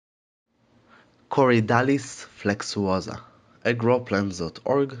Corydalis flexuosa,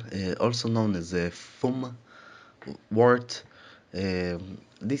 agrowplants.org, also known as a fum wort.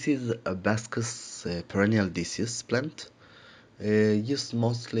 This is a Bascus perennial decius plant, used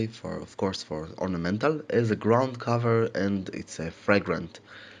mostly for, of course, for ornamental, as a ground cover, and it's a fragrant.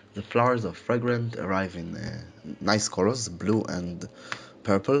 The flowers are fragrant, arrive in nice colors, blue and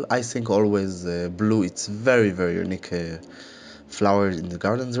purple. I think always blue, it's very unique flower in the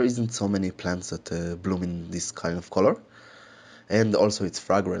garden. There isn't so many plants that bloom in this kind of color, and also it's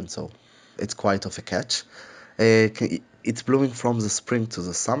fragrant, so it's quite of a catch. It's blooming from the spring to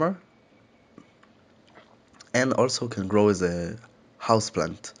the summer, and also can grow as a house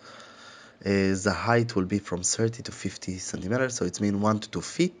plant. The height will be from 30 to 50 centimeters, so it means 1 to 2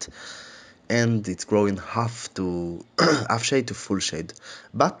 feet, and it's growing half to half shade to full shade.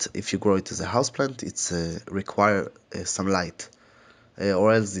 But if you grow it as a house plant, it's require some light,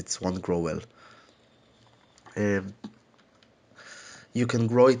 or else it won't grow well. You can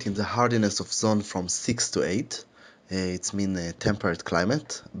grow it in the hardiness of zone from 6 to 8. It's mean a temperate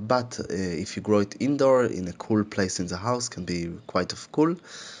climate, but if you grow it indoor in a cool place in the house, can be quite of cool.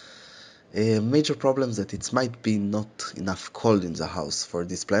 Major problems that it might be not enough cold in the house for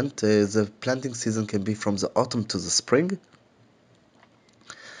this plant. The planting season can be from the autumn to the spring.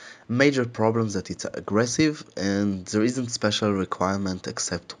 Major problems that it's aggressive, and there isn't special requirement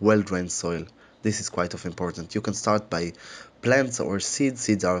except well-drained soil. This is quite of important. You can start by plants or seeds.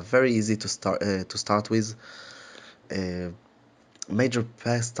 Seeds are very easy to start with. Uh, Major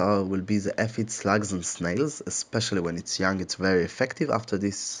pests will be the aphids, slugs, and snails. Especially when it's young, it's very effective. After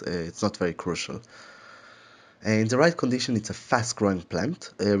this, it's not very crucial. In the right condition, it's a fast-growing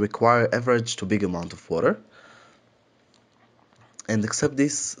plant. Require average to big amount of water. And except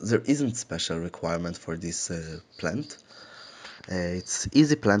this, there isn't special requirement for this plant. It's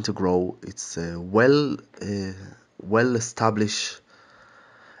easy plant to grow. It's well established.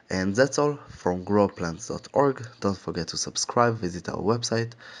 And that's all from growplants.org. Don't forget to subscribe, visit our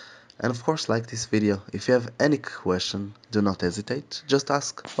website, and of course like this video. If you have any question, do not hesitate, just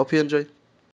ask. Hope you enjoy.